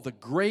The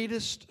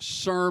greatest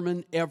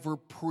sermon ever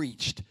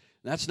preached.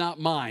 That's not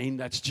mine,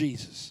 that's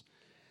Jesus.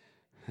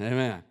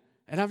 Amen.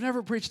 And I've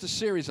never preached a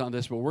series on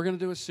this, but we're going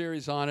to do a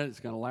series on it. It's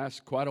going to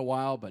last quite a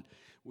while, but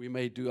we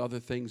may do other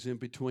things in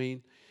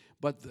between.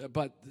 But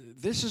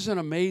this is an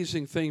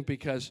amazing thing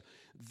because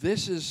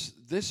this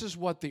is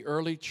what the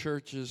early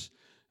churches,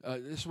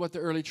 this is what the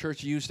early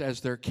church used as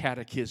their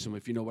catechism,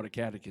 if you know what a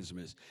catechism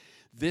is.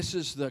 This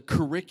is the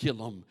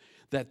curriculum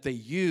that they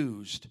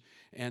used.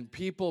 And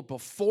people,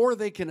 before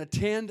they can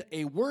attend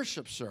a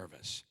worship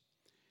service,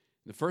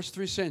 in the first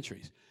 3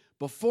 centuries,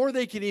 before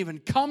they can even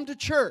come to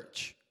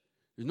church,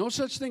 there's no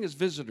such thing as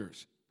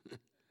visitors.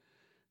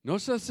 No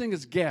such thing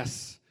as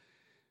guests.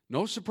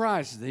 No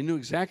surprises. They knew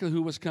exactly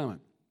who was coming.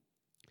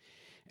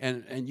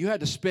 And you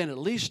had to spend at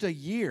least a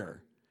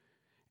year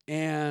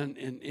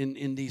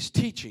in these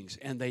teachings.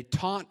 And they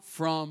taught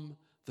from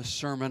the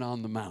Sermon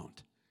on the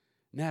Mount.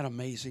 Isn't that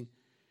amazing?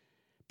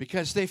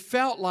 Because they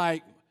felt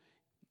like,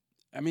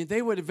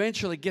 they would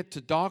eventually get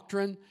to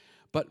doctrine,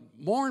 but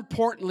more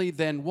importantly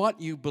than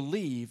what you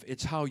believe,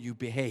 it's how you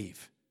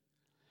behave.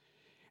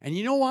 And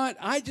you know what?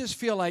 I just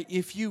feel like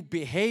if you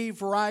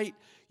behave right,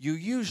 you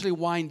usually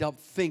wind up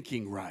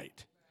thinking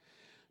right.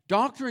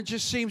 Doctrine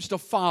just seems to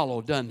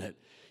follow, doesn't it?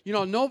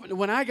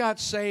 When I got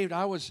saved,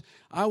 I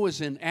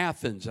was in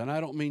Athens, and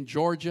I don't mean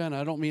Georgia, and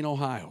I don't mean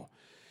Ohio.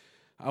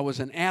 I was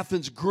in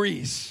Athens,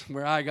 Greece,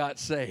 where I got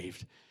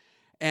saved.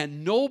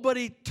 And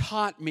nobody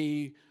taught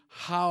me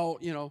how,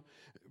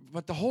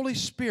 but the Holy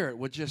Spirit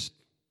would just,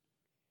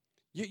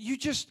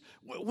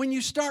 when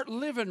you start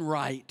living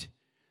right,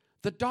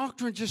 the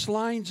doctrine just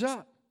lines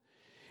up.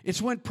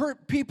 It's when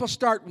people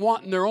start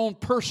wanting their own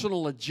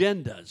personal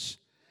agendas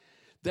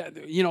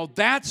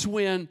that's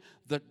when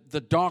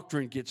the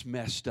doctrine gets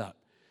messed up.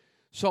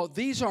 So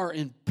these are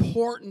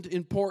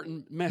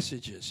important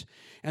messages.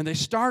 And they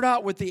start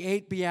out with the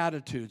 8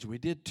 Beatitudes. We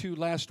did 2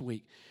 last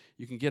week.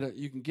 You can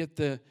get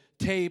the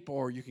tape,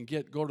 or you can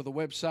go to the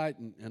website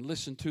and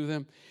listen to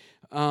them.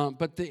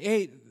 But the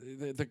 8,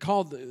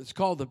 it's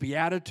called the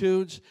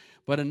Beatitudes.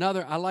 But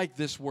I like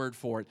this word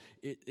for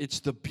it. It's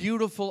the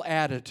beautiful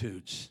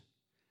attitudes.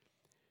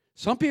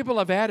 Some people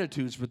have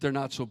attitudes, but they're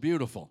not so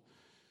beautiful.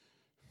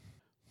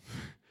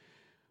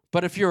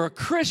 But if you're a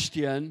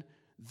Christian,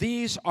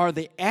 these are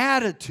the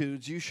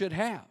attitudes you should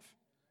have.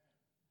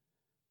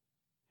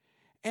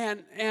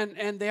 And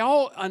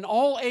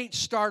all 8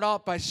 start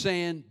out by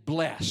saying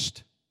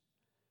blessed.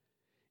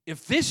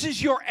 If this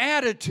is your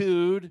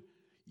attitude,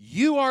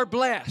 you are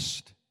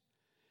blessed.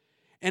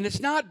 And it's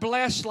not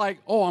blessed like,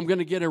 I'm going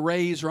to get a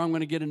raise, or I'm going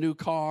to get a new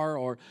car,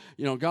 or,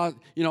 God,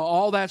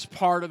 all that's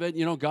part of it.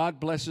 God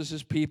blesses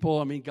His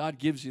people. God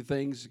gives you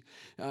things.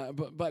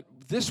 But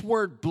this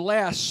word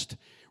blessed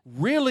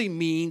really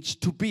means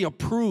to be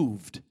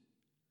approved.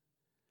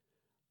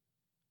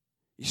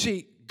 You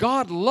see,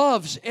 God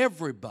loves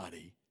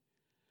everybody,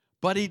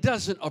 but He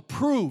doesn't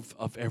approve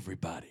of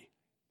everybody.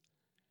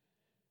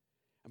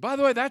 And by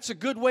the way, that's a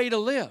good way to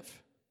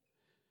live.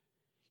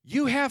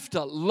 You have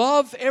to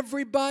love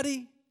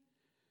everybody,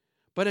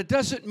 but it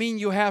doesn't mean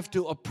you have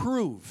to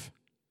approve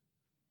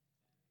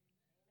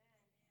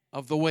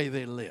of the way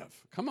they live.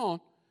 Come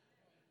on.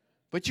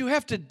 But you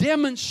have to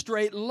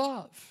demonstrate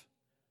love.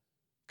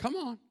 Come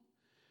on.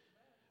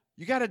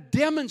 You got to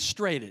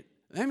demonstrate it.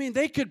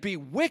 They could be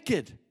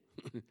wicked.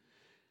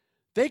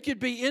 They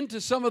could be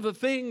into some of the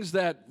things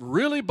that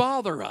really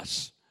bother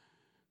us.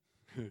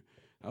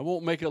 I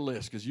won't make a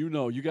list because you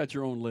got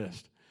your own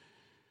list.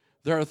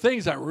 There are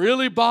things that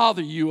really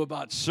bother you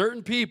about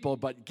certain people,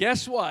 but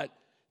guess what?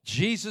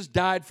 Jesus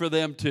died for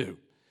them too.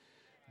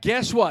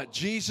 Guess what?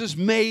 Jesus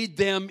made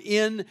them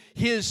in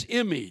His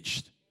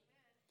image.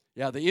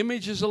 Yeah, the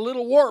image is a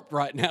little warped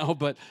right now,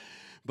 but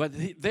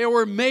they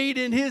were made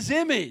in His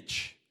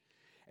image.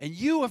 And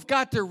you have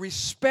got to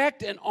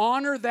respect and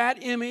honor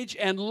that image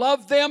and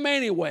love them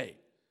anyway.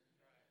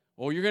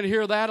 Oh, you're going to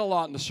hear that a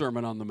lot in the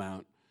Sermon on the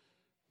Mount.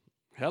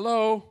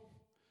 Hello.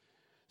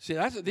 See,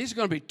 these are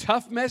going to be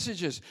tough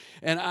messages.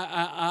 And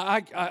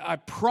I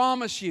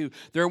promise you,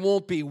 there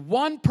won't be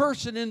one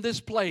person in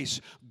this place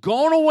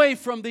going away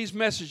from these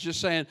messages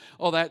saying,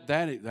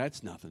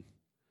 that's nothing.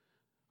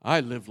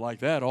 I lived like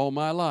that all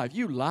my life.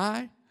 You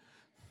lie.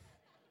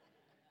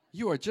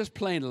 You are just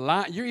plain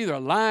lying. You're either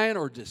lying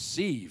or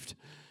deceived.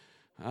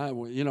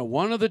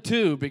 One of the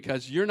two,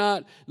 because you're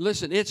not,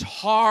 listen, it's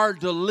hard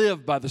to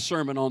live by the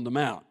Sermon on the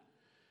Mount.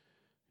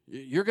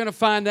 You're going to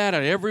find that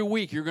out every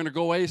week. You're going to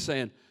go away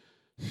saying,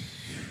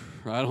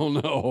 I don't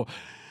know.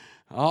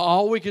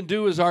 All we can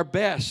do is our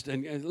best.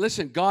 And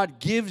listen, God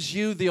gives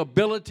you the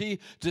ability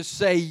to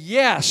say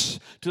yes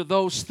to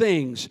those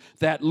things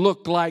that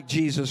look like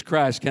Jesus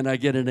Christ. Can I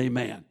get an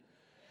amen?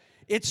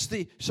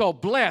 So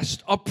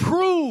blessed,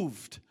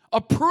 approved.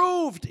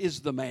 Approved is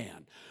the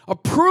man.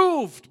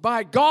 Approved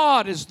by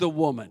God is the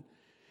woman.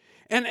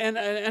 And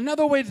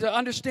another way to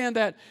understand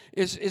that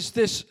is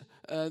this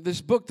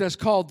book that's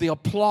called The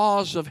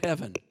Applause of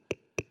Heaven.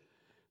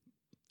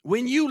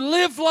 When you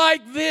live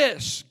like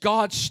this,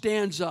 God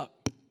stands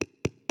up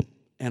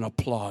and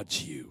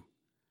applauds you.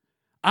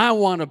 I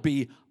want to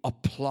be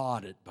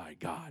applauded by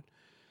God.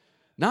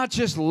 Not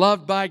just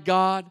loved by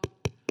God,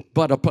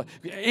 but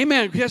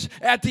amen. Because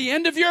at the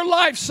end of your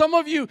life, some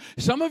of you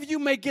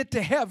may get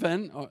to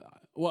heaven.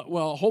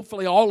 Well,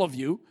 hopefully all of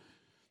you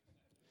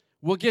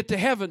will get to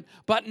heaven,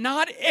 but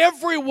not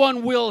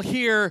everyone will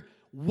hear,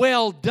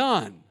 "Well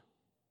done."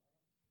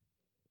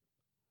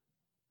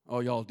 Oh,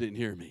 y'all didn't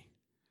hear me.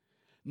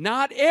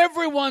 Not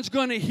everyone's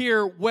going to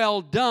hear,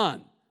 "Well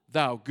done,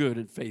 thou good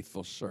and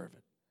faithful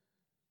servant.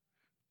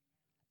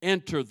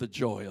 Enter the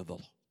joy of the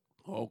Lord."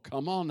 Oh,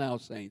 come on now,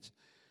 saints.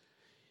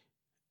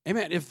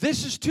 Amen. If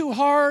this is too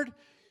hard,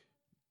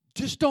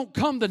 just don't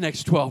come the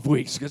next 12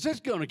 weeks because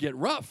it's going to get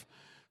rough.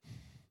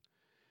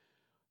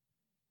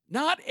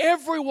 Not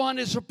everyone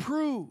is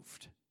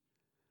approved,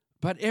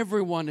 but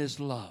everyone is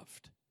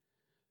loved.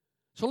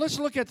 So let's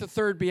look at the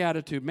third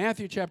beatitude.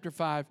 Matthew chapter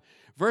 5,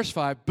 verse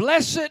 5.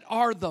 Blessed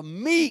are the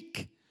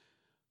meek.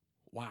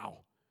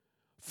 Wow.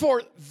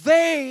 For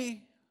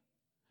they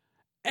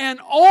and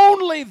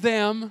only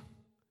them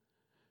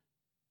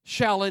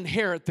shall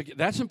inherit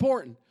that's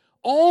important.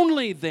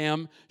 Only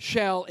them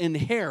shall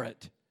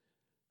inherit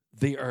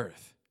the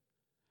earth.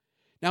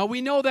 Now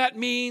we know that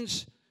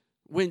means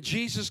when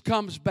Jesus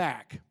comes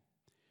back.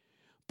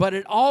 But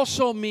it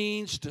also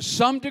means to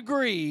some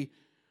degree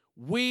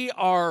we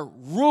are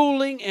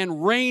ruling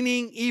and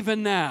reigning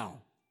even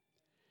now.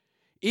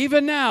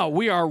 Even now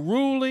we are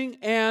ruling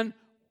and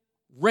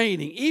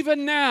reigning.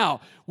 Even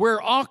now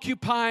we're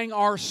occupying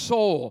our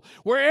soul.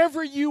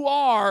 Wherever you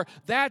are,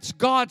 that's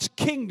God's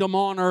kingdom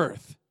on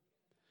earth.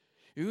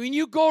 When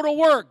you go to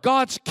work,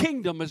 God's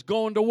kingdom is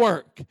going to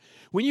work.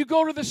 When you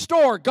go to the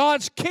store,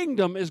 God's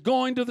kingdom is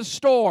going to the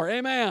store.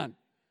 Amen.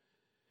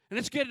 And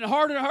it's getting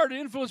harder and harder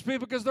to influence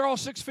people because they're all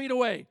 6 feet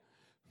away.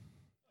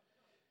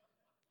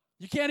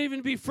 You can't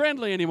even be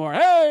friendly anymore.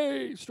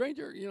 "Hey,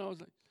 stranger," it's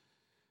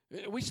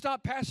like, we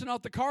stopped passing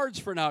out the cards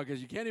for now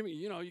because you can't even,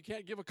 you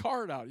can't give a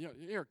card out.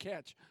 Here,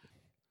 catch.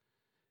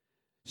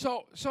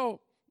 So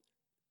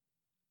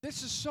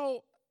this is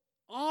so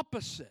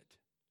opposite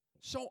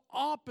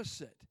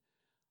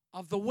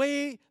of the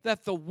way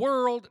that the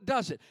world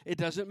does it. It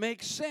doesn't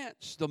make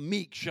sense. The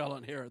meek shall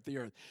inherit the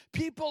earth.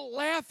 People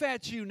laugh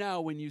at you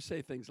now when you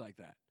say things like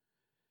that.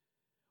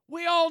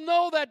 We all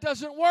know that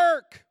doesn't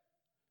work.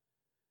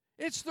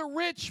 It's the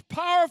rich,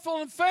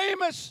 powerful, and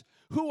famous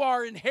who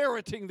are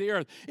inheriting the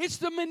earth. It's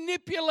the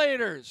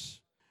manipulators.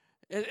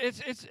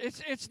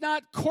 It's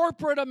not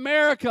corporate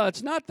America.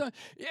 It's not the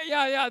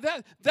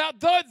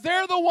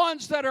they're the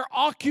ones that are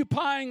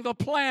occupying the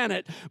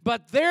planet,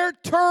 but their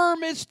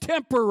term is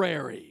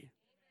temporary.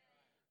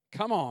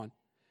 Come on.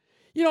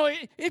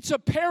 It's a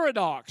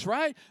paradox,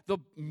 right? The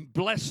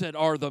blessed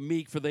are the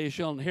meek, for they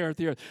shall inherit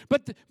the earth.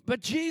 But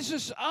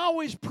Jesus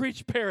always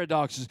preached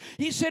paradoxes.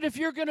 He said, if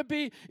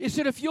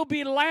you'll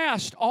be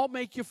last, I'll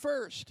make you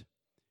first.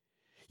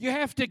 You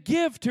have to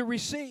give to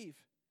receive.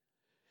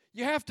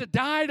 You have to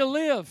die to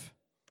live.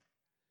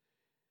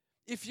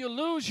 If you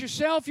lose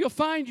yourself, you'll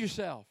find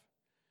yourself.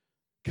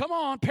 Come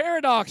on,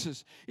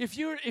 paradoxes. If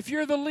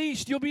you're the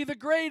least, you'll be the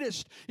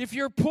greatest. If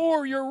you're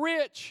poor, you're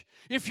rich.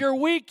 If you're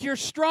weak, you're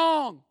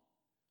strong.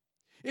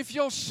 If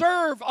you'll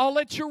serve, I'll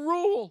let you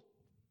rule.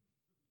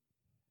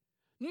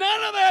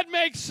 None of that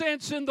makes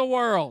sense in the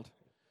world.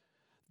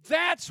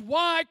 That's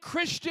why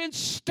Christians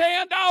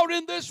stand out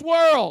in this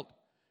world.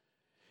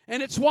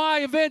 And it's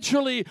why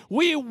eventually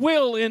we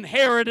will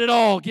inherit it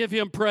all. Give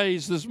Him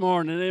praise this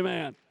morning.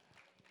 Amen.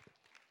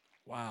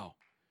 Wow.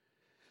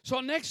 So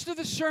next to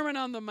the Sermon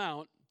on the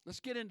Mount, let's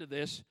get into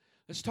this.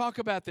 Let's talk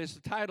about this.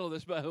 The title of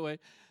this, by the way,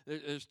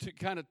 there's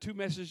two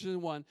messages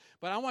in one.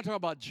 But I want to talk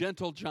about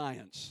gentle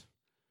giants.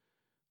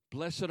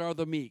 Blessed are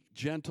the meek,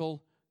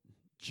 gentle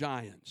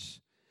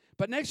giants.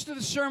 But next to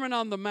the Sermon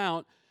on the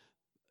Mount,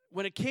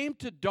 when it came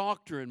to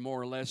doctrine,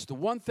 more or less, the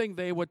one thing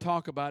they would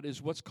talk about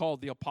is what's called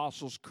the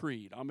Apostles'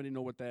 Creed. How many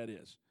know what that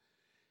is?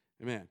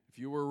 Amen. If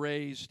you were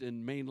raised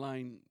in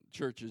mainline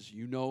churches,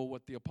 you know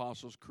what the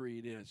Apostles'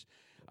 Creed is.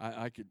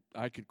 I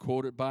could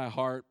quote it by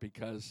heart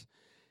because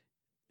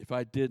if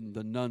I didn't,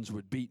 the nuns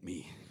would beat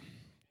me.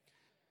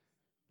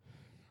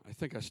 I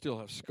think I still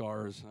have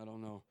scars. I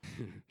don't know.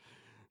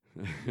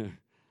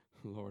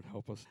 Lord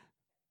help us.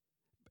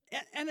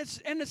 And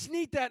it's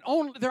neat that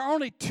there are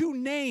only two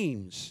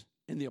names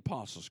in the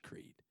Apostles'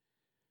 Creed.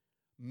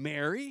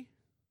 Mary,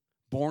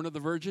 born of the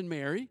Virgin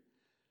Mary,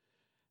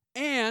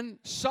 and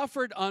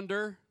suffered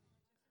under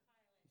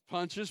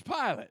Pontius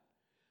Pilate.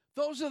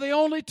 Those are the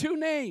only two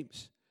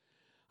names.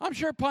 I'm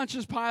sure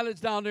Pontius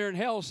Pilate's down there in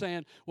hell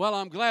saying, well,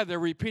 I'm glad they're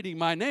repeating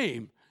my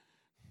name.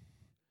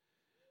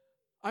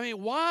 I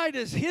mean, why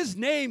does his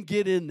name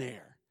get in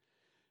there?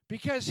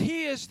 Because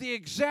he is the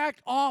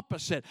exact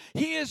opposite.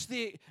 He is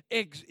the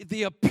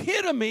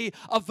epitome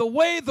of the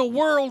way the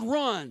world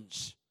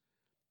runs.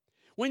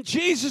 When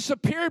Jesus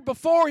appeared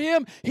before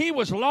him, he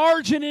was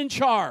large and in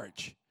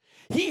charge.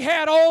 He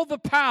had all the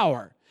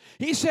power.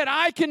 He said,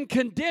 I can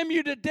condemn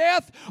you to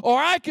death or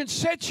I can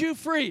set you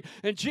free.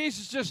 And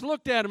Jesus just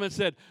looked at him and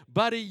said,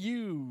 buddy,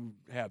 you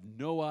have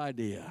no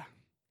idea.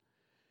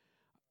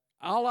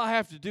 all I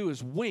have to do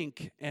is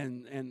wink,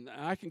 and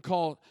I can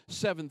call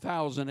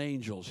 7,000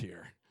 angels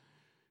here.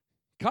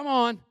 Come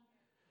on.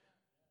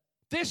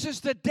 This is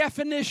the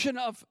definition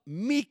of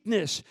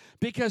meekness,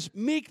 because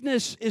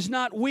meekness is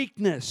not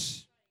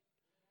weakness.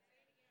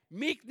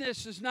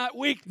 Meekness is not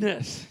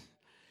weakness.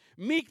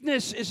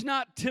 Meekness is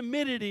not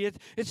timidity.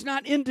 It's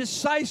not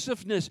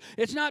indecisiveness.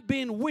 It's not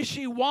being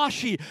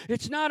wishy-washy.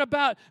 It's not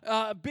about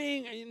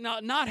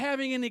not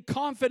having any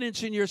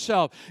confidence in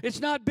yourself. It's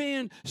not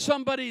being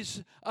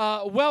somebody's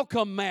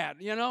welcome mat,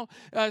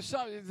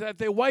 that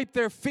they wipe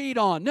their feet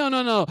on.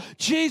 No.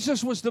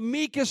 Jesus was the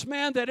meekest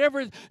man that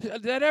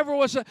ever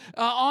was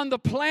on the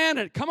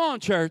planet. Come on,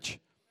 church.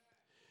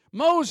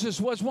 Moses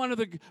was one of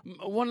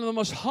the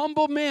most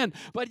humble men,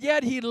 but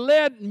yet he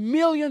led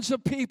millions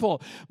of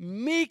people.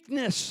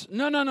 Meekness,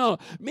 no.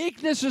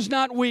 Meekness is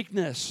not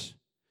weakness.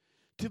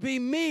 To be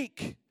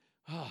meek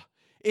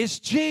is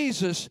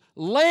Jesus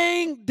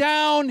laying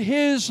down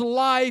his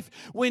life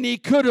when he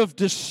could have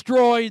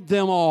destroyed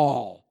them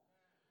all.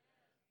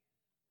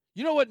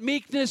 You know what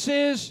meekness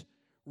is?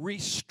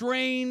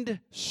 Restrained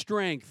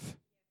strength.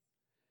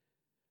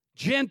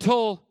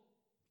 Gentle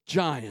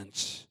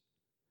giants.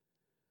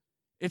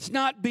 It's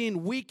not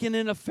being weak and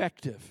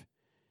ineffective.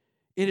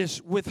 It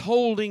is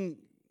withholding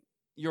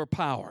your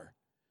power.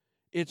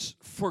 It's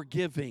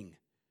forgiving.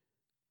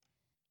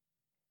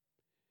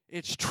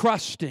 It's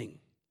trusting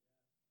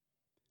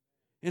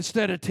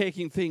instead of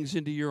taking things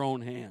into your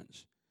own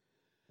hands.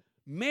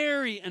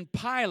 Mary and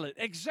Pilate,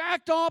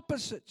 exact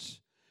opposites.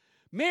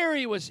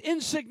 Mary was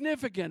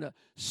insignificant, a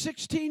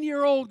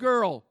 16-year-old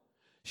girl.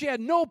 She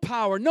had no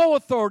power, no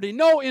authority,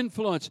 no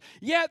influence.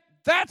 Yet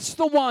that's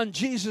the one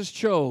Jesus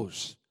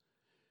chose.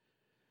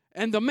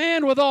 And the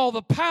man with all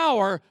the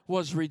power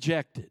was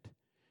rejected.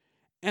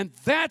 And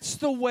that's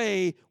the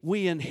way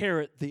we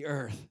inherit the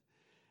earth.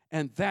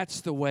 And that's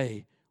the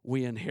way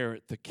we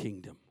inherit the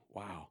kingdom.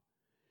 Wow.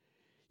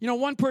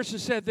 One person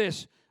said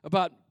this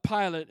about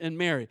Pilate and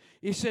Mary.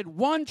 He said,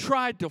 one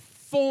tried to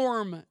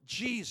form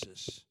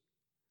Jesus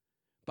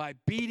by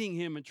beating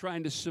him and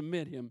trying to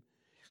submit him,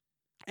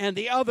 and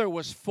the other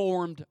was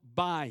formed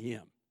by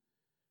him.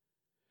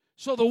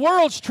 So the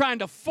world's trying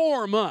to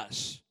form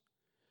us.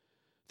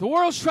 The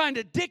world's trying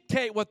to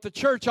dictate what the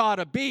church ought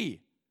to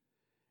be.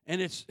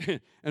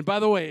 And by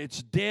the way,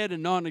 it's dead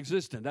and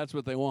non-existent. That's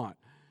what they want.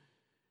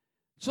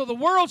 So the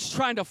world's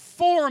trying to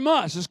form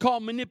us. It's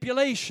called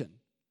manipulation.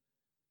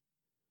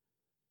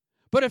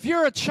 But if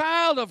you're a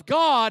child of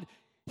God,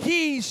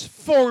 he's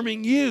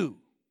forming you.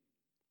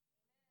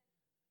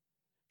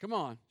 Come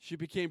on, she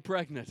became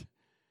pregnant.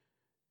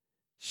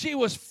 She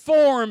was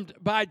formed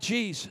by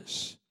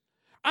Jesus.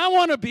 I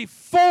want to be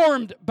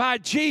formed by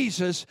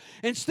Jesus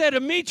instead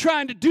of me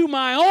trying to do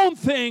my own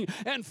thing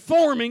and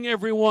forming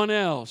everyone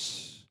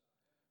else.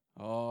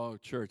 Oh,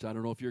 church, I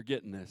don't know if you're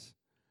getting this.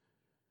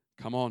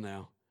 Come on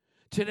now.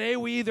 Today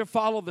we either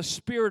follow the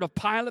spirit of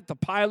Pilate, the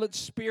Pilate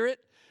spirit,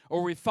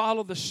 or we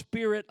follow the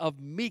spirit of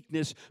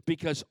meekness,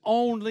 because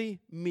only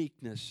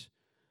meekness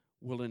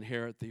will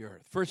inherit the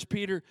earth. 1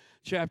 Peter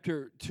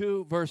chapter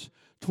 2, verse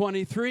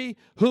 23,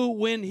 who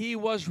when he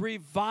was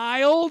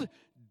reviled,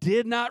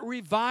 did not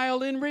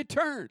revile in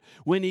return.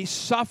 When he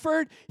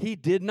suffered, he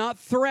did not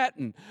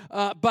threaten,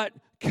 but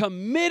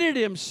committed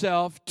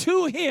himself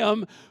to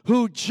him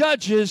who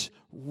judges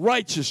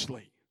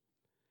righteously.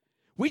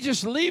 We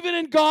just leave it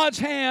in God's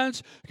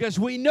hands because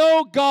we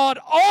know God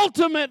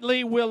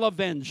ultimately will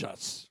avenge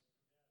us.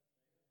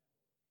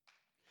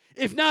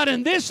 If not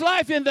in this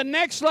life, in the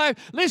next life.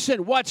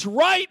 Listen, what's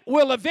right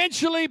will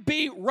eventually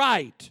be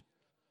right.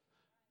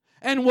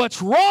 And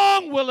what's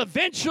wrong will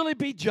eventually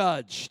be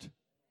judged.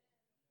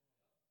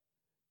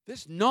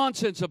 This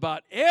nonsense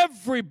about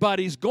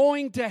everybody's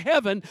going to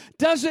heaven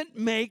doesn't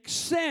make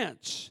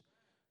sense.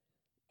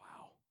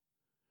 Wow.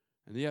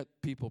 And yet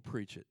people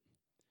preach it.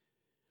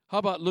 How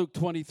about Luke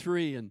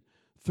 23 and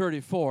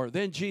 34?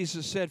 Then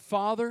Jesus said,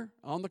 Father,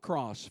 on the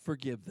cross,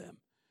 forgive them.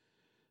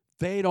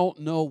 They don't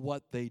know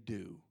what they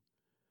do.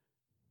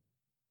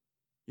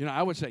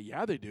 I would say,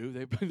 yeah, they do.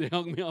 They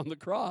hung me on the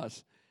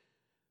cross.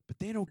 But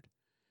they don't.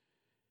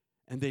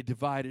 And they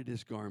divided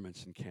his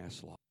garments and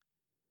cast lots.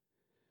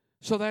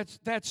 So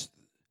that's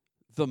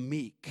the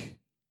meek.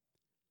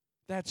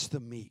 That's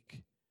the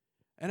meek.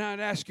 And I'd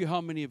ask you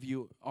how many of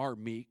you are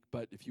meek,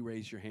 but if you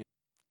raise your hand.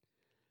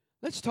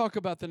 Let's talk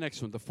about the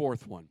next one, the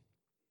fourth one.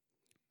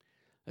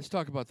 Let's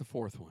talk about the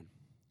fourth one.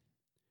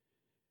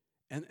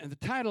 And the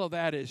title of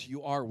that is,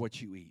 You Are What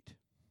You Eat.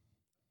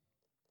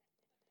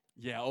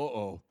 Yeah,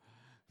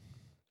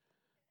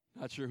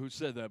 Not sure who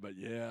said that, but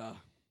yeah.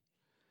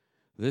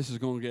 This is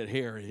going to get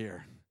hairy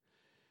here.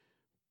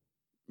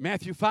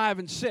 Matthew 5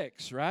 and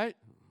 6, right?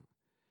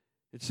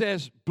 It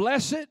says,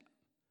 blessed,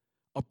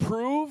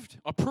 approved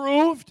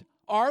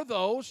are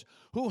those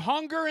who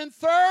hunger and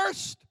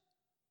thirst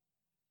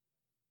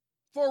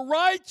for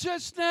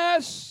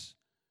righteousness,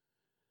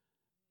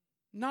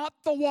 not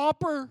the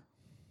Whopper,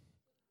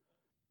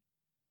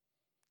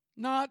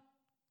 not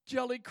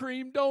jelly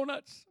cream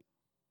donuts.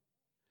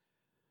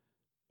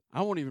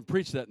 I won't even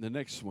preach that in the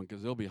next one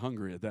because they'll be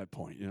hungry at that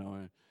point, you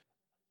know.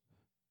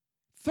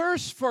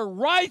 Thirst for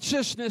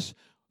righteousness,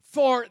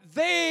 for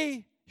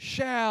they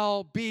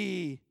shall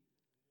be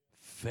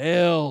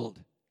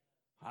filled.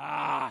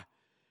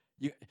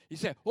 You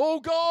say, oh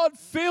God,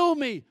 fill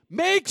me.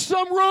 Make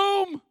some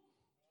room.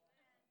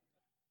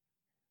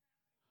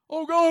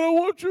 Oh God, I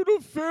want you to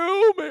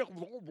fill me.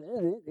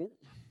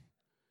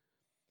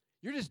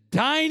 You're just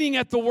dining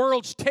at the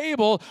world's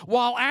table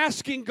while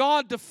asking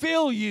God to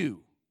fill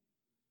you.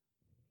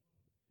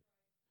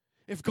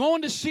 If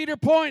going to Cedar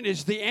Point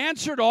is the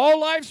answer to all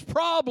life's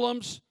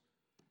problems,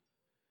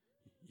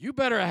 you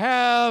better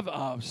have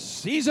a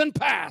season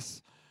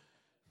pass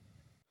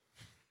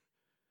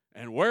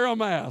and wear a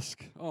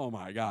mask. Oh,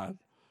 my God.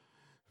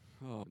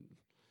 Oh,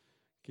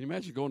 can you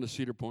imagine going to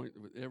Cedar Point?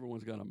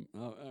 Everyone's got a...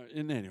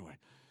 anyway,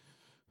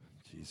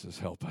 Jesus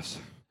help us.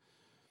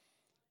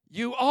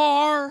 You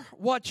are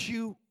what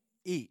you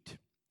eat.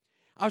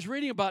 I was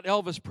reading about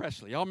Elvis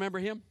Presley. Y'all remember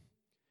him?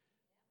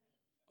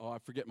 Oh, I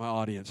forget my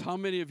audience. How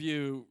many of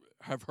you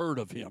have heard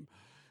of him?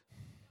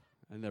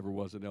 I never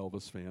was an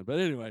Elvis fan. But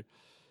anyway.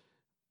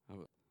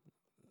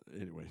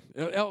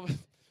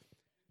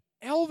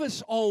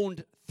 Elvis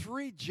owned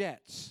 3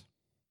 jets.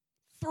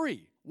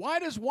 3. Why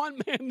does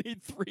one man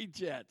need 3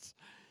 jets?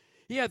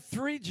 He had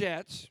 3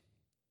 jets.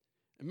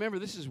 Remember,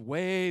 this is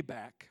way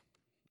back,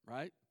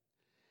 right?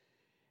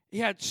 He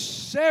had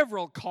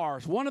several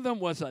cars. One of them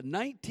was a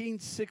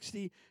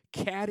 1960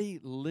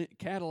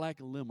 Cadillac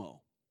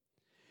limo.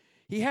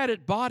 He had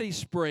it body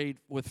sprayed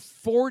with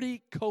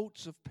 40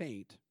 coats of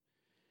paint.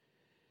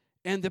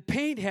 And the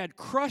paint had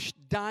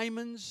crushed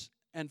diamonds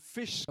and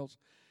fish shells.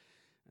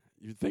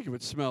 You'd think it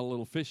would smell a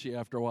little fishy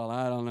after a while.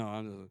 I don't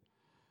know.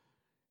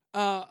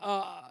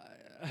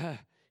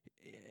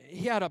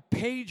 He had a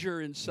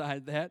pager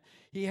inside that.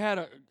 He had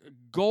a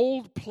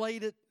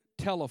gold-plated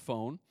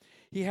telephone.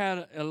 He had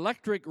an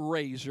electric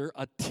razor,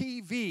 a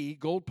TV,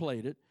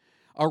 gold-plated,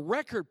 a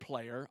record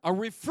player, a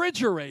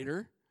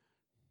refrigerator.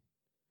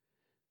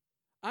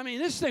 I mean,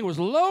 this thing was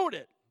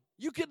loaded.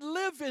 You could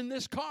live in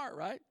this car,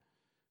 right?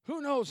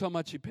 Who knows how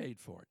much he paid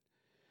for it?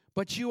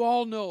 But you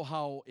all know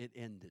how it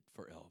ended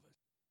for Elvis.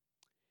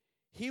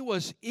 He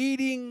was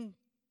eating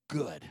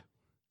good.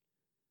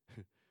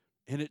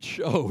 And it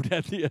showed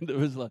at the end of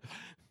his life.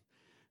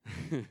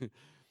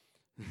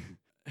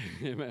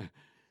 Amen.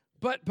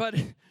 But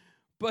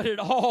it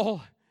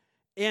all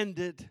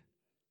ended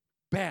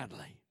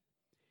badly.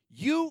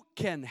 You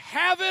can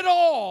have it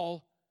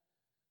all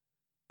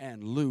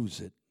and lose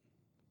it.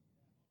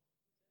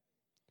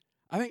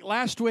 I think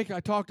last week I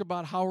talked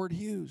about Howard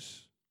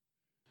Hughes.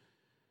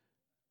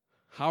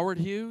 Howard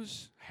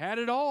Hughes had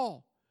it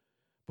all.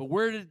 But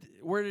where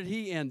did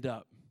he end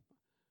up?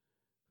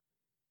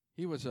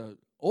 He was an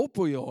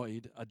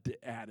opioid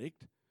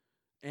addict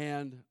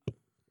and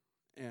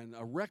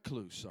a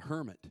recluse, a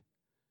hermit.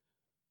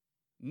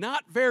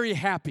 Not very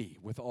happy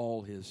with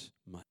all his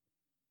money.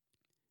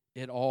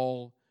 It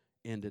all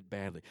ended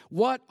badly.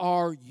 What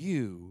are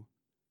you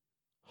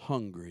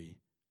hungry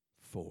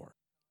for?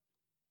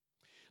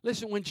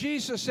 Listen, when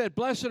Jesus said,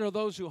 blessed are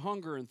those who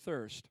hunger and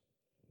thirst,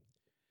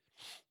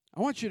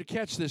 I want you to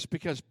catch this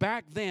because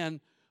back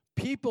then,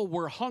 people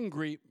were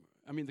hungry.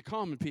 I mean, the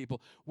common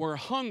people were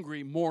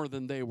hungry more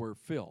than they were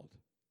filled.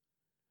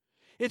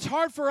 It's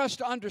hard for us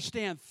to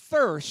understand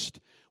thirst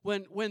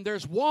when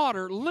there's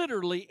water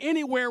literally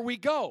anywhere we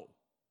go.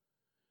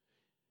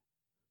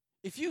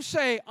 If you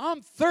say,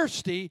 I'm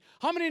thirsty,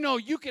 how many know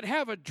you can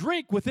have a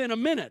drink within a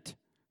minute?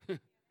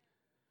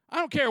 I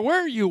don't care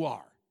where you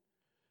are.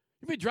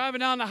 You be driving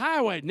down the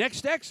highway,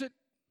 next exit,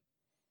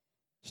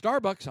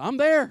 Starbucks, I'm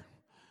there.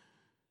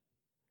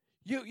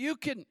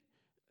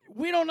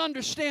 We don't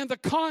understand the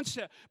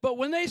concept. But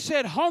when they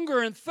said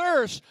hunger and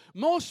thirst,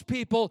 most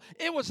people,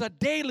 it was a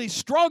daily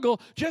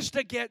struggle just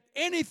to get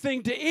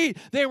anything to eat.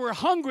 They were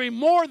hungry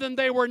more than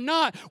they were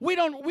not. We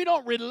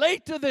don't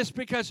relate to this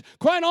because,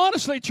 quite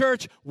honestly,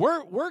 church,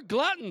 we're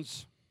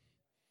gluttons.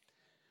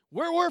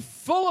 We're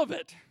full of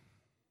it.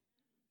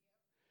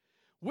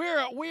 We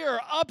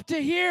are up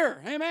to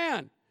here.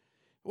 Amen.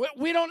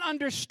 We don't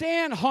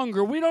understand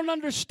hunger. We don't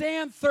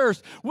understand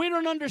thirst. We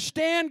don't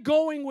understand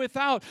going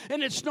without.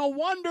 And it's no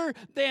wonder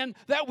then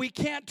that we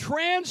can't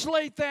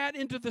translate that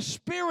into the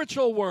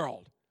spiritual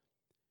world.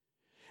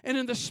 And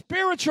in the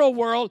spiritual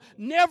world,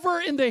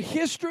 never in the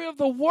history of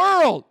the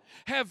world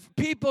have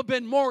people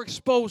been more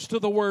exposed to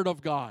the Word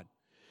of God.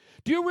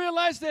 Do you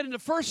realize that in the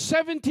first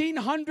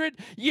 1,700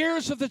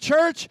 years of the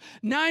church,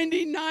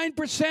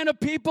 99% of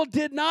people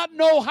did not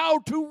know how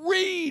to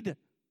read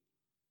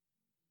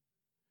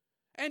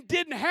and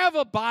didn't have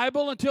a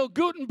Bible until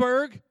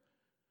Gutenberg,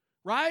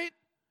 right?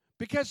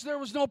 Because there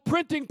was no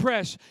printing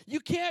press. You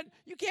can't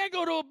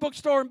go to a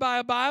bookstore and buy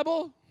a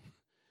Bible.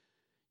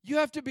 You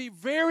have to be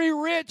very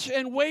rich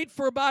and wait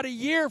for about a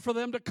year for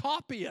them to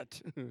copy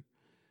it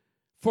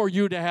for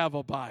you to have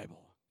a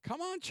Bible.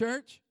 Come on,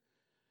 church.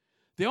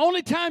 The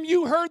only time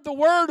you heard the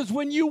word is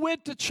when you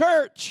went to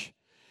church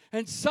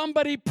and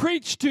somebody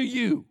preached to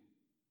you.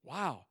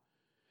 Wow.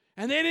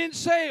 And they didn't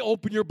say,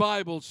 open your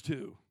Bibles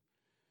to.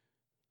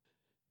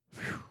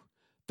 Whew.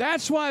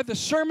 That's why the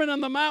Sermon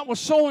on the Mount was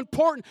so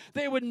important.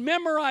 They would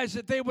memorize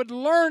it. They would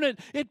learn it.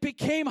 It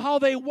became how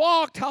they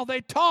walked, how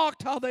they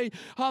talked, how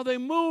they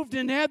moved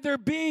and had their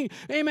being.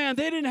 Amen.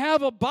 They didn't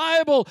have a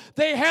Bible.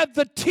 They had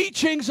the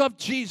teachings of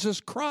Jesus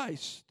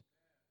Christ.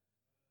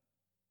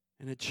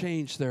 And it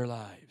changed their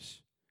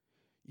lives.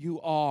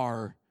 You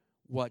are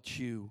what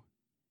you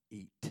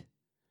eat.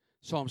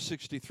 Psalm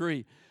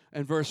 63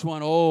 and verse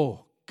 1.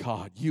 Oh,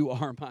 God, you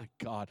are my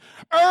God.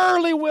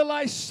 Early will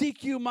I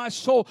seek you. My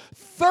soul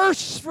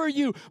thirsts for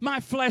you. My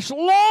flesh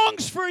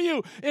longs for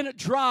you in a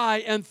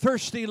dry and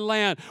thirsty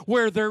land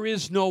where there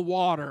is no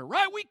water.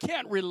 Right? We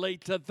can't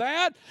relate to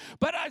that.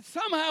 But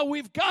somehow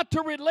we've got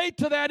to relate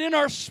to that in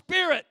our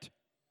spirit.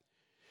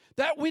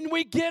 That when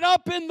we get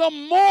up in the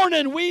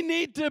morning, we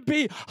need to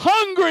be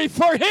hungry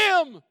for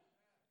Him.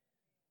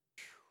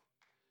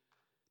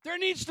 There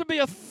needs to be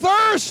a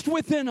thirst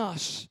within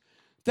us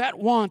that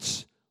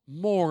wants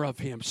more of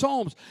Him.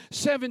 Psalms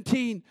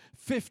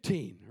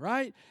 17:15,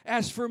 right?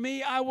 As for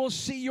me, I will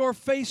see your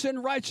face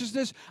in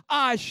righteousness.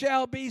 I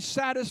shall be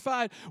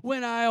satisfied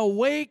when I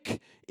awake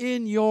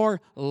in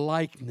your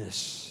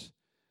likeness.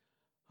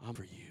 I'm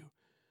for you,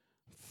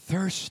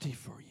 thirsty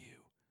for you.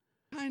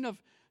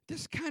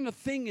 This kind of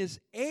thing is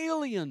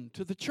alien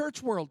to the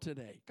church world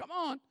today. Come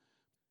on.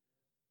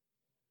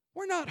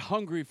 We're not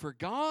hungry for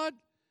God.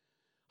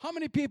 How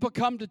many people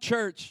come to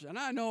church? And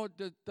I know it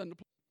doesn't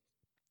apply.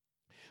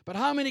 But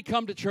how many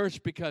come to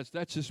church because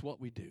that's just what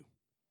we do?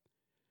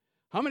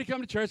 How many come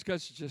to church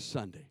because it's just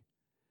Sunday?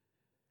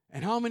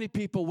 And how many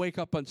people wake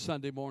up on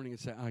Sunday morning and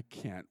say, I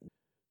can't?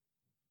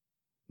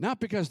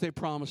 Not because they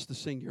promised to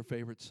sing your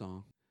favorite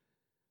song.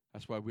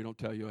 That's why we don't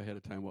tell you ahead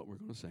of time what we're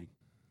going to sing.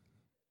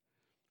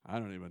 I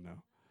don't even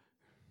know.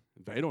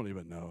 They don't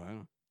even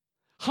know.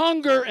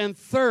 Hunger and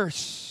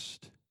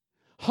thirst.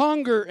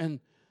 Hunger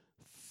and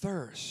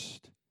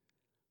thirst.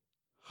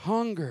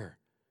 Hunger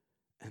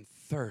and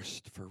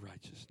thirst for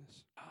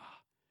righteousness.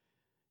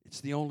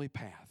 It's the only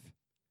path.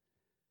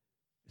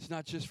 It's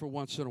not just for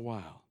once in a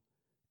while.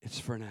 It's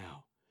for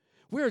now.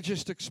 We're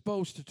just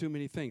exposed to too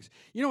many things.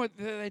 You know what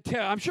they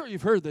tell? I'm sure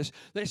you've heard this.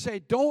 They say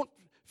don't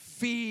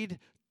feed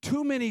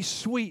too many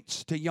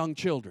sweets to young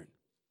children.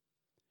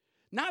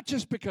 Not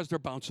just because they're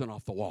bouncing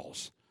off the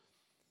walls.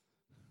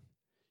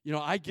 You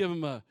know, I give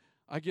them a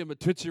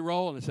Tootsie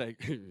Roll and I say,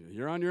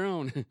 you're on your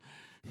own.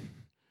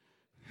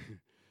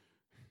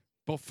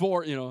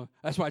 Before,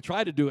 that's why I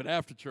try to do it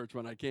after church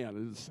when I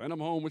can. Send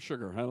them home with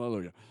sugar.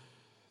 Hallelujah.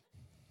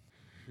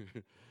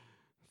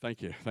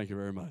 Thank you. Thank you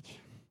very much.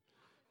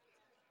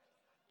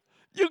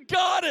 You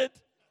got it.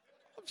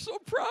 I'm so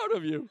proud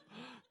of you.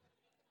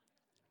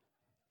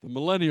 The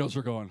millennials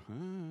are going,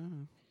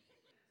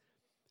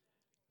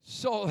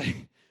 So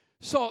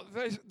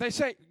they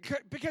say,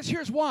 because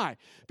here's why.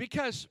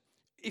 Because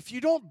if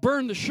you don't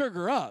burn the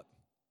sugar up,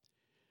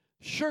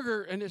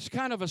 and it's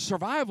kind of a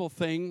survival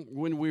thing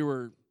when we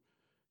were,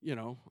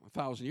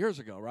 1,000 years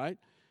ago, right?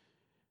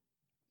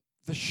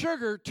 The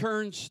sugar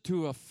turns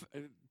to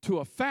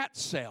a fat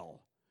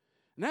cell.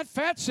 And that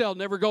fat cell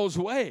never goes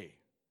away.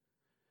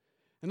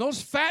 And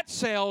those fat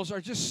cells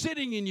are just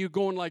sitting in you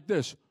going like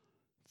this,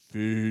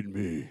 feed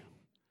me.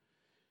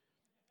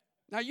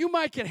 Now, you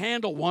might can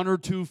handle one or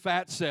two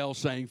fat cells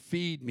saying,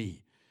 feed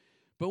me.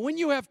 But when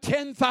you have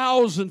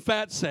 10,000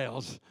 fat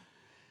cells,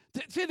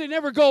 they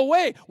never go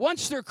away.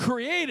 Once they're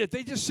created,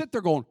 they just sit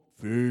there going,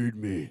 feed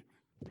me.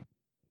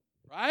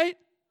 Right?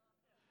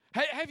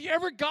 Have you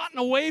ever gotten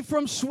away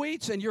from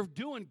sweets and you're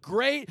doing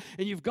great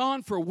and you've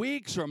gone for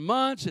weeks or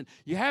months and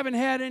you haven't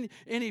had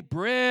any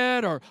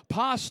bread or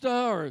pasta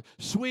or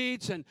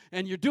sweets and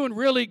you're doing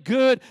really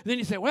good? And then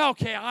you say, well,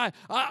 okay,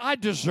 I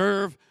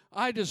deserve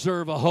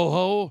a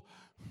ho-ho.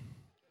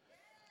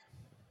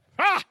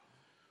 Ah!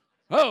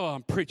 Oh,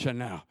 I'm preaching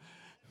now.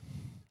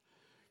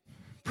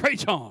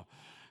 Preach on.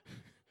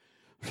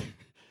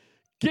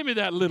 Give me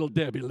that Little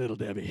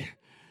Debbie.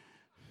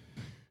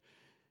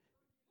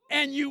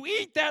 And you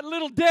eat that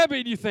Little Debbie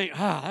and you think,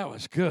 that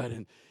was good.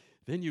 And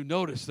then you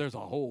notice there's a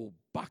whole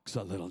box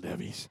of Little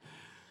Debbies.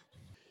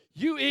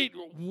 You eat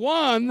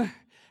one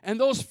and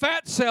those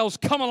fat cells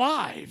come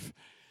alive.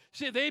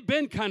 See, they've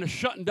been kind of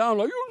shutting down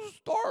like, you're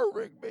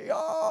starving me.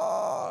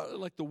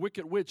 Like the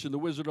Wicked Witch in The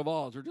Wizard of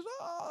Oz. They're just,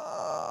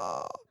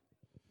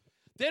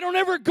 They don't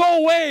ever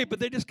go away, but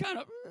they just kind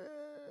of.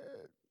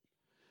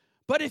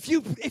 But if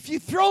you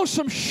throw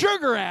some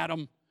sugar at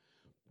them,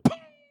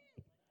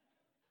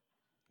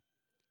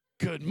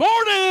 good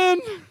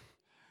morning.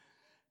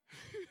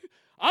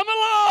 I'm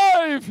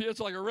alive. It's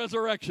like a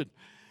resurrection.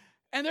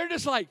 And they're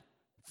just like,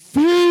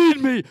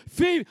 feed me.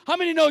 How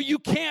many know you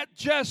can't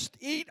just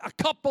eat a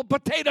couple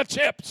potato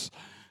chips?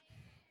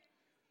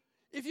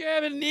 If you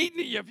haven't eaten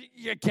it,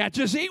 you can't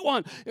just eat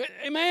one.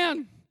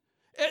 Amen.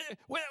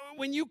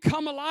 When you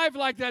come alive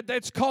like that,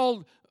 that's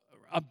called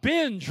a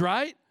binge,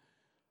 right?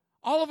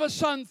 All of a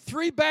sudden,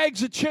 3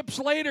 bags of chips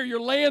later,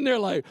 you're laying there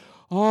like,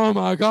 oh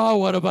my God,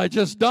 what have I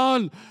just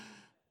done?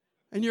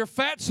 And your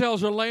fat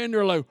cells are laying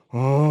there like,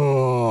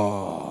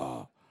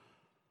 oh,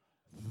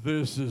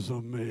 this is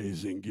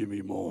amazing. Give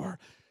me more.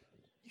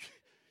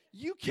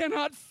 You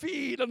cannot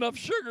feed enough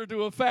sugar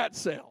to a fat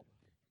cell.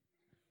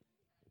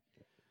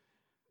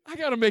 I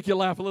got to make you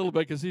laugh a little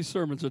bit because these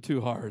sermons are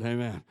too hard.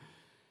 Amen.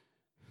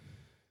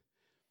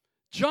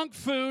 Junk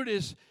food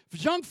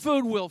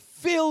will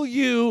fill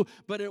you,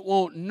 but it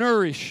won't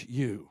nourish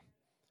you.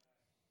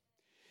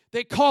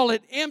 They call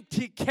it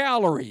empty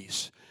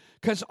calories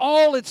because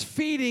all it's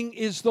feeding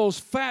is those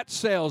fat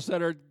cells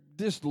that are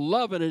just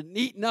loving it and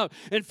eating up.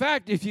 In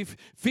fact, if you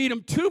feed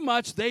them too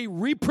much, they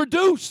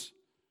reproduce.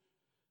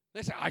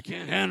 They say, I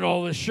can't handle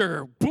all this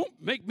sugar. Boom,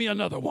 make me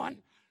another one.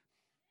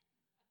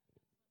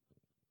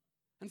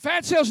 And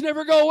fat cells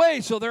never go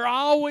away, so they're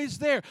always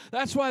there.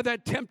 That's why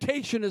that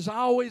temptation is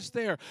always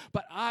there.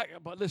 But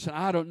listen,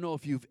 I don't know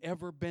if you've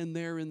ever been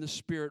there in the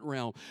spirit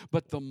realm,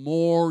 but the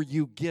more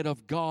you get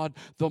of God,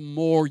 the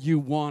more you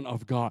want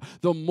of God.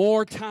 The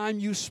more time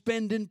you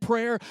spend in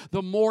prayer,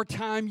 the more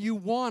time you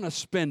want to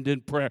spend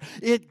in prayer.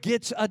 It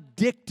gets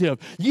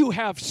addictive. You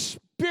have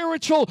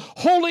spiritual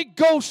Holy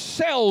Ghost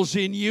cells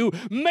in you,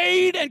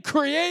 made and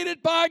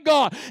created by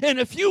God. And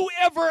if you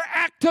ever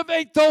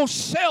activate those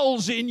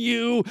cells in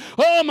you,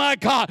 oh my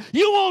God,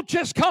 you won't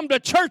just come to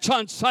church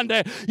on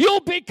Sunday.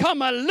 You'll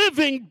become a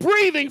living,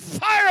 breathing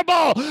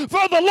fireball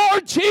for the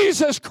Lord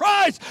Jesus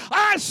Christ.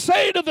 I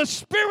say to the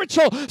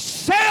spiritual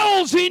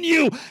cells in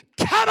you,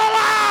 come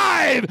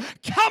alive!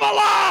 Come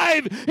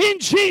alive in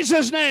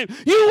Jesus' name.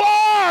 You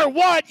are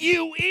what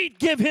you eat.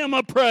 Give Him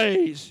a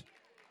praise.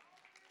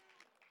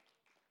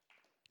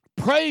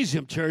 Praise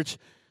Him, church.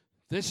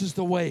 This is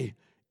the way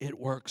it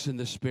works in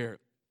the Spirit.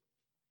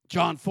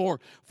 John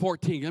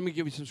 4:14. Let me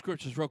give you some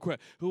scriptures real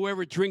quick.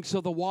 Whoever drinks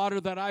of the water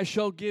that I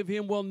shall give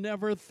him will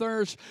never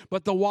thirst,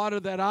 but the water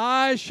that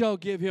I shall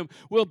give him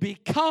will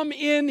become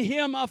in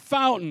him a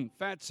fountain.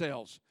 Fat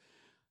cells.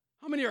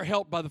 How many are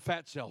helped by the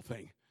fat cell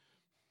thing?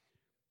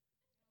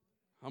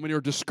 How many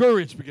are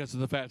discouraged because of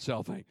the fat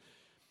cell thing?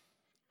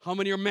 How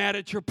many are mad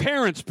at your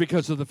parents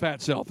because of the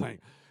fat cell thing?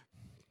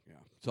 Yeah,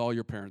 it's all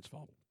your parents'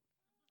 fault.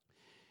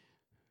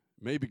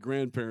 Maybe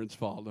grandparents'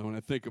 fault when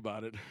I think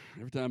about it.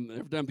 Every time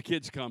the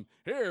kids come,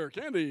 here,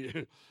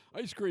 candy,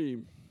 ice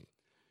cream.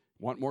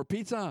 Want more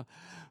pizza?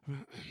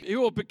 It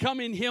will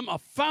become in him a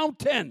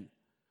fountain.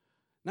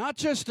 Not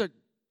just a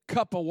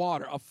cup of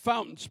water, a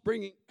fountain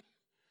springing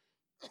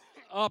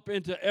up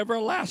into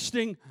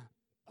everlasting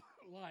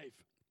life.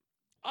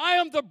 I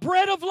am the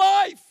bread of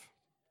life.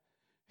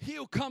 He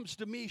who comes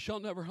to me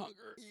shall never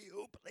hunger. He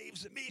who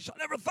believes in me shall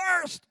never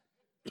thirst.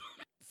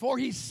 For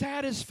he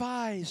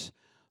satisfies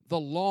the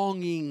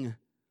longing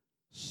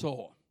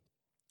soul.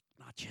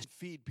 Not just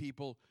feed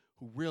people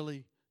who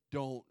really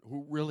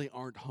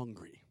aren't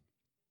hungry.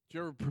 Do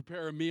you ever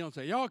prepare a meal and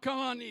say, y'all come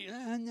on, eat?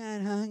 I'm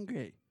not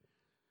hungry.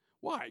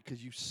 Why?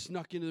 Because you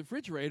snuck into the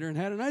refrigerator and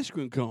had an ice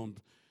cream cone.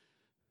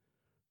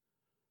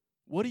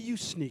 What are you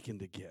sneaking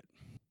to get?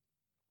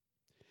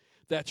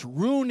 That's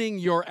ruining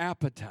your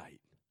appetite.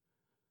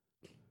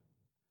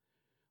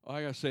 Oh,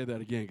 I got to say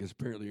that again because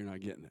apparently you're not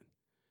getting it.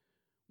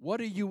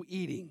 What are you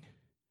eating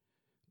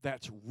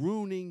that's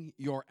ruining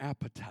your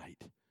appetite?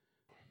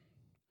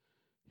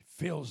 It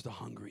fills the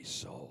hungry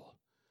soul.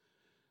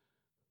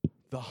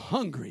 The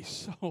hungry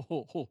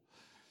soul.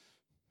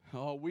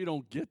 Oh, we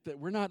don't get that.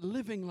 We're not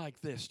living like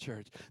this,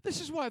 church.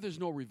 This is why there's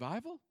no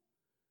revival.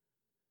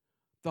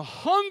 The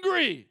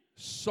hungry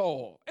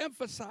soul.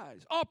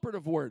 Emphasize.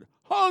 Operative word.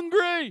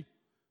 Hungry.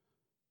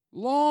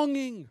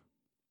 Longing.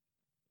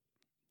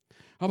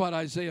 How about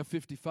Isaiah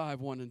 55,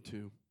 1 and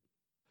 2?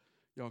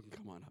 Y'all can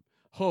come on up.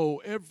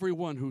 Ho,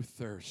 everyone who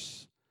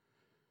thirsts.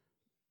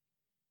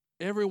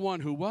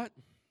 Everyone who what?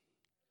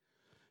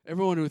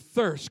 Everyone who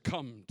thirsts,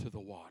 come to the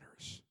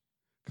waters.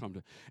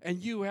 And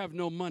you have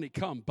no money,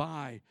 come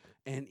buy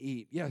and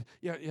eat.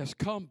 Yes,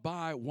 come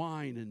buy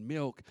wine and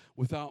milk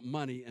without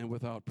money and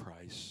without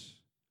price.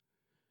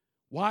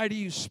 Why do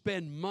you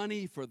spend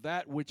money for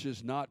that which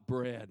is not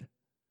bread?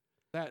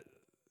 That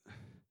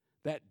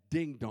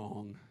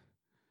ding-dong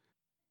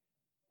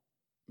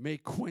may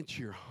quench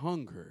your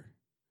hunger,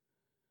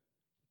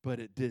 but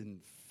it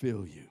didn't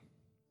fill you.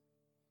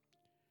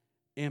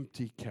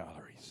 Empty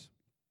calories.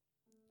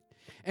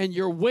 And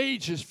your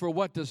wages for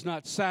what does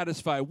not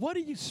satisfy. What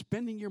are you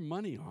spending your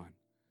money on?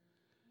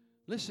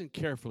 Listen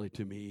carefully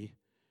to me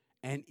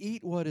and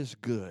eat what is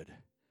good.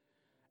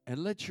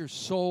 And let your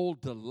soul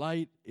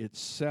delight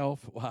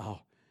itself,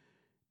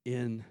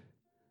 in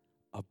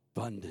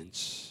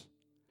abundance.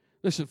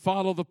 Listen,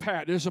 follow the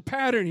pattern. There's a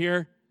pattern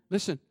here.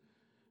 Listen,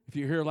 if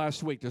you were here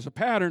last week, there's a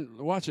pattern.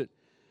 Watch it.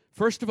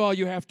 First of all,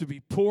 you have to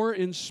be poor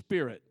in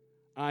spirit.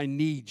 I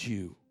need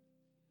you.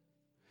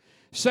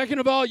 Second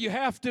of all, you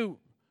have to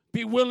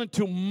be willing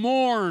to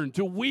mourn,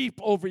 to weep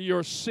over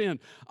your sin.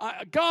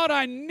 God,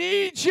 I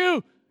need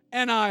you,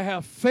 and I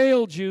have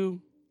failed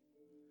you.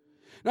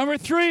 Number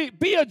 3,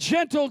 be a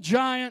gentle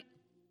giant.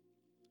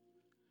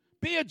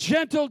 Be a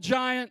gentle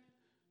giant.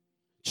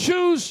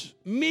 Choose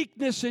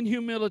meekness and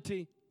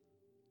humility.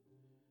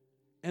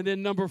 And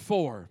then number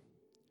 4,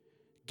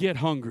 get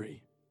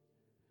hungry.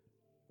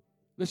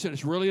 Listen,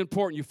 it's really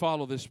important you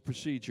follow this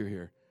procedure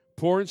here.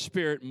 Poor in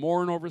spirit,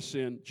 mourn over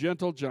sin,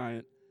 gentle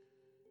giant,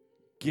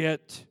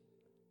 get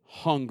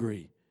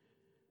hungry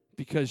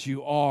because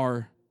you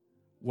are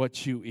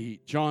what you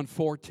eat. John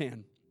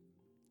 4:10.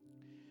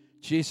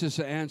 Jesus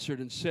answered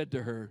and said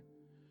to her,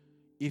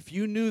 if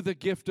you knew the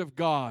gift of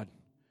God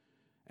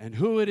and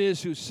who it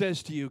is who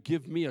says to you,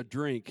 give me a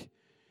drink,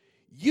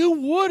 you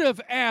would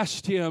have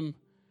asked him,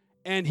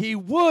 and he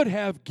would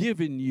have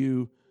given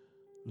you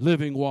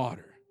living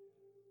water.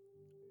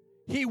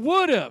 He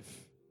would have.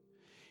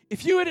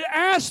 If you had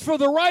asked for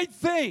the right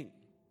thing,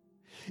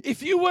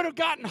 if you would have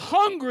gotten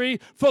hungry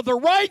for the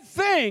right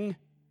thing,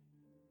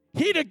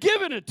 he'd have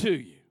given it to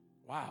you.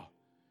 Wow.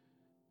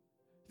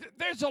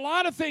 There's a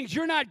lot of things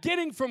you're not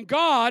getting from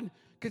God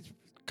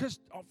because,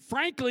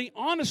 frankly,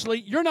 honestly,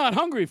 you're not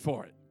hungry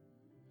for it.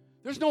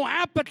 There's no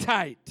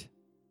appetite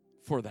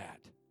for that.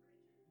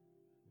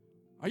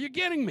 Are you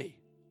getting me?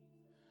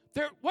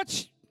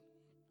 What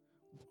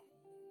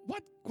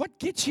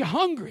gets you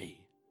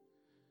hungry?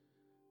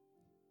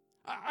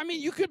 I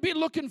mean, you could be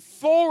looking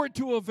forward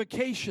to a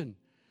vacation,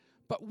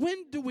 but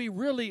when do we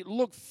really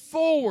look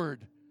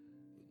forward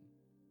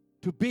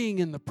to being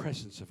in the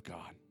presence of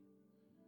God?